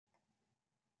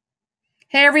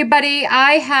Hey, everybody,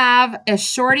 I have a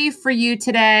shorty for you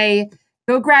today.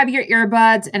 Go grab your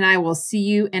earbuds, and I will see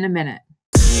you in a minute.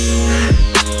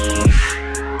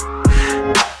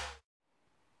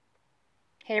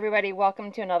 Hey everybody,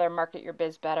 welcome to another Market Your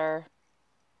Biz Better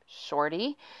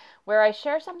shorty, where I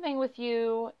share something with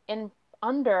you in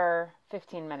under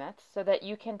 15 minutes so that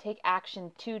you can take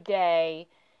action today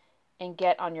and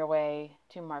get on your way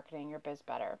to marketing your biz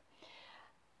better.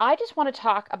 I just want to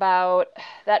talk about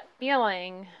that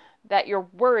feeling that you're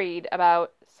worried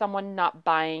about someone not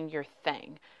buying your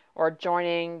thing or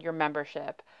joining your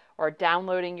membership or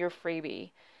downloading your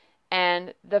freebie,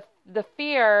 and the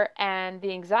fear and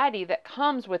the anxiety that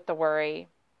comes with the worry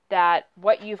that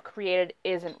what you've created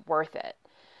isn't worth it.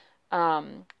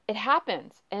 It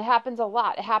happens. It happens a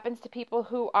lot. It happens to people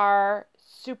who are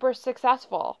super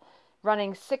successful,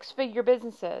 running six-figure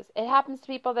businesses. It happens to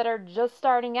people that are just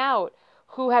starting out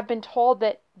who have been told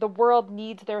that the world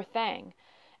needs their thing.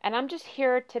 And I'm just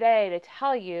here today to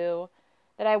tell you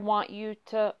that I want you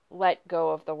to let go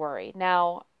of the worry.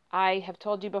 Now, I have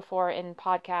told you before in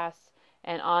podcasts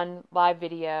and on live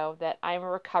video that I'm a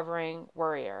recovering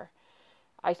worrier.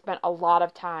 I spent a lot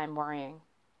of time worrying.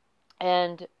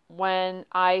 And when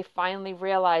I finally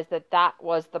realized that that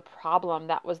was the problem,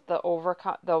 that was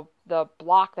the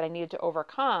block that I needed to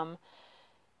overcome,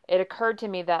 it occurred to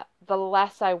me that the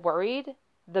less I worried,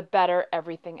 the better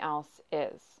everything else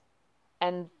is.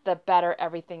 And the better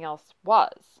everything else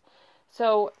was.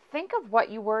 So think of what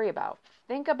you worry about.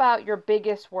 Think about your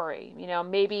biggest worry.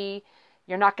 Maybe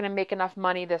you're not going to make enough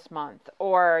money this month,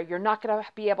 or you're not going to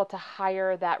be able to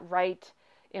hire that right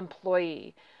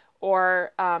employee,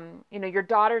 or your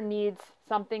daughter needs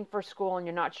something for school and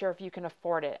you're not sure if you can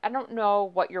afford it. I don't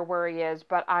know what your worry is,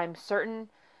 but I'm certain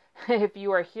if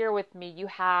you are here with me, you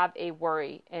have a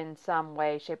worry in some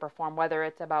way, shape, or form, whether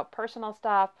it's about personal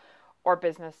stuff or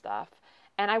business stuff.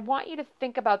 And I want you to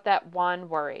think about that one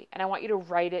worry, and I want you to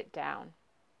write it down.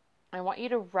 I want you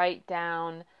to write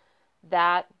down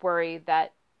that worry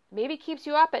that maybe keeps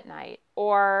you up at night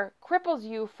or cripples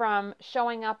you from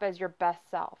showing up as your best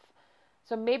self.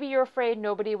 So maybe you're afraid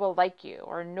nobody will like you,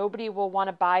 or nobody will want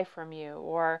to buy from you,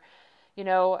 or you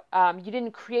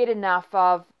didn't create enough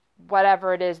of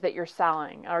whatever it is that you're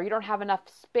selling, or you don't have enough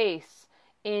space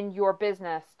in your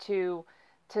business to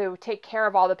take care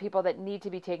of all the people that need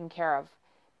to be taken care of.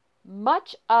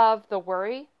 Much of the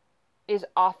worry is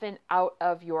often out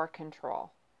of your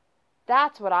control.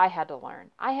 That's what I had to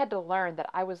learn. I had to learn that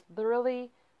I was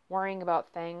literally worrying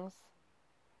about things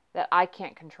that I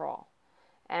can't control.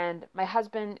 And my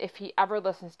husband, if he ever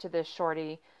listens to this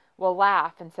shorty, will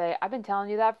laugh and say, I've been telling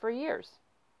you that for years.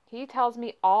 He tells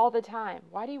me all the time,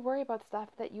 why do you worry about stuff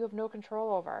that you have no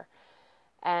control over?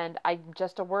 And I'm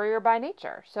just a worrier by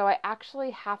nature. So I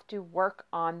actually have to work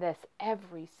on this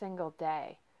every single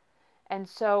day. And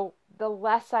so the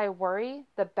less I worry,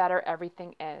 the better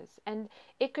everything is. And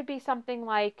it could be something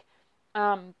like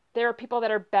there are people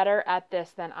that are better at this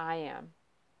than I am.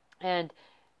 And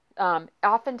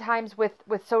oftentimes with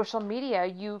social media,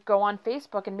 you go on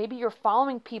Facebook and maybe you're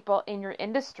following people in your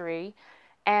industry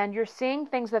and you're seeing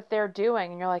things that they're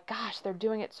doing and you're like, gosh, they're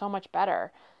doing it so much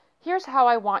better. Here's how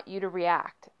I want you to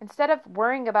react. Instead of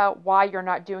worrying about why you're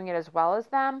not doing it as well as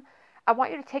them, I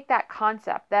want you to take that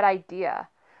concept, that idea,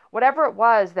 whatever it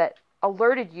was that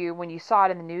alerted you when you saw it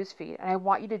in the news feed, and I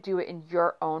want you to do it in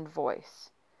your own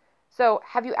voice. So,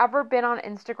 have you ever been on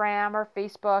Instagram or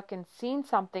Facebook and seen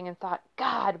something and thought,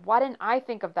 God, why didn't I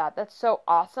think of that? That's so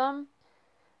awesome.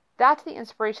 That's the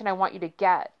inspiration I want you to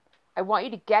get. I want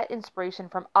you to get inspiration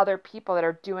from other people that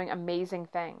are doing amazing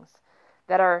things,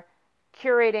 that are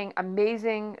curating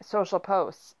amazing social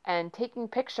posts and taking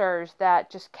pictures that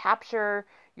just capture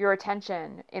your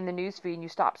attention in the newsfeed and you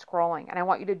stop scrolling. And I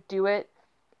want you to do it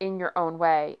in your own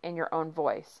way, in your own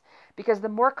voice. Because the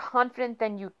more confident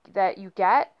that you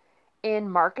get in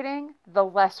marketing, the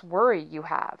less worry you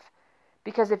have.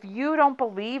 Because if you don't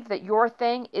believe that your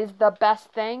thing is the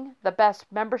best thing, the best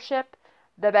membership,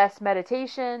 the best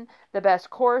meditation, the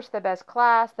best course, the best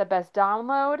class, the best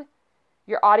download,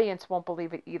 your audience won't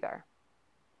believe it either.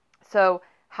 So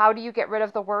how do you get rid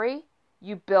of the worry?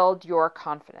 You build your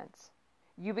confidence.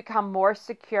 You become more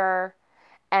secure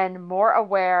and more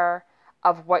aware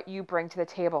of what you bring to the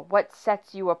table, what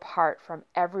sets you apart from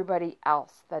everybody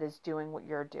else that is doing what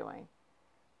you're doing.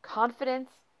 Confidence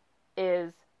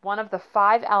is one of the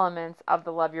 5 elements of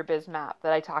the Love Your Biz map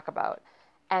that I talk about.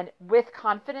 And with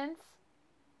confidence,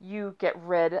 you get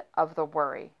rid of the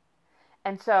worry.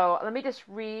 And so let me just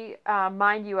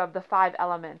remind you of the 5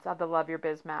 elements of the Love Your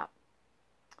Biz map.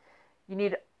 You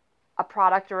need a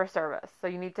product or a service. So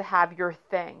you need to have your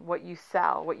thing, what you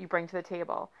sell, what you bring to the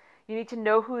table. You need to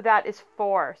know who that is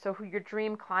for. So who your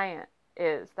dream client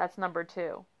is. That's number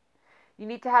 2. You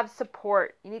need to have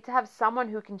support. You need to have someone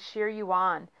who can cheer you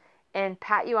on and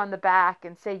pat you on the back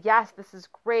and say, yes, this is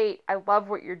great. I love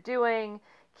what you're doing.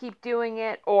 Keep doing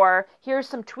it. Or here's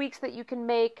some tweaks that you can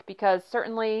make, because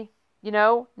certainly,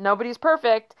 nobody's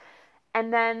perfect.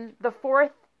 And then the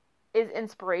 4th is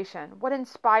inspiration. What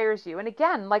inspires you? And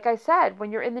again, like I said,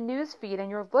 when you're in the news feed and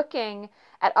you're looking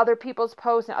at other people's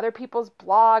posts and other people's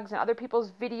blogs and other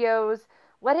people's videos,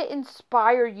 let it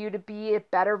inspire you to be a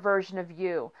better version of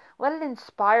you. Let it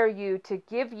inspire you to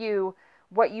give you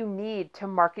what you need to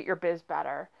market your biz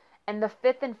better. And the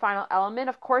 5th and final element,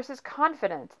 of course, is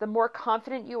confidence. The more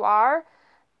confident you are,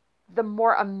 the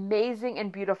more amazing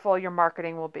and beautiful your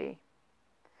marketing will be.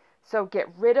 So get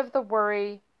rid of the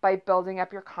worry by building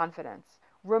up your confidence.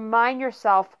 Remind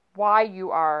yourself why you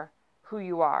are who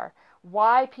you are,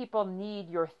 why people need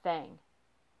your thing.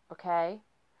 Okay?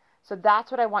 So that's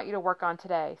what I want you to work on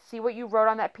today. See what you wrote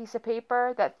on that piece of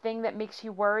paper, that thing that makes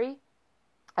you worry?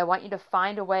 I want you to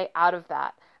find a way out of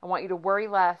that. I want you to worry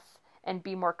less and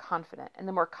be more confident. And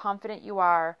the more confident you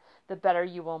are, the better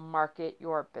you will market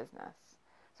your business.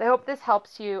 So I hope this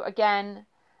helps you. Again,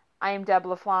 I am Deb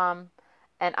LaFlamme,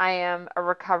 and I am a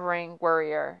recovering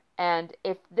worrier. And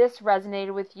if this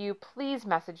resonated with you, please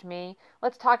message me.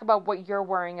 Let's talk about what you're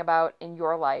worrying about in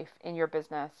your life, in your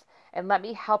business, and let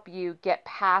me help you get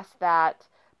past that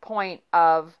point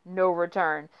of no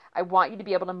return. I want you to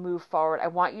be able to move forward. I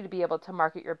want you to be able to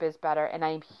market your biz better, and I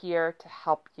am here to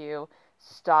help you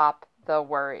stop the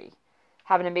worry.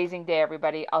 Have an amazing day,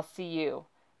 everybody. I'll see you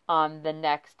on the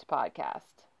next podcast.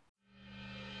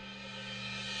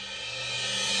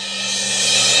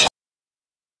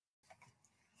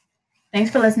 Thanks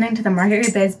for listening to the Market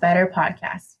Your Biz Better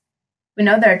podcast. We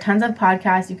know there are tons of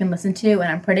podcasts you can listen to,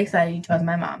 and I'm pretty excited you chose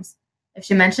my mom's. If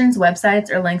she mentions websites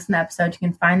or links in the episode, you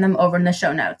can find them over in the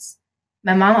show notes.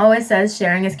 My mom always says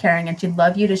sharing is caring, and she'd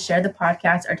love you to share the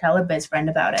podcast or tell a biz friend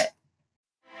about it.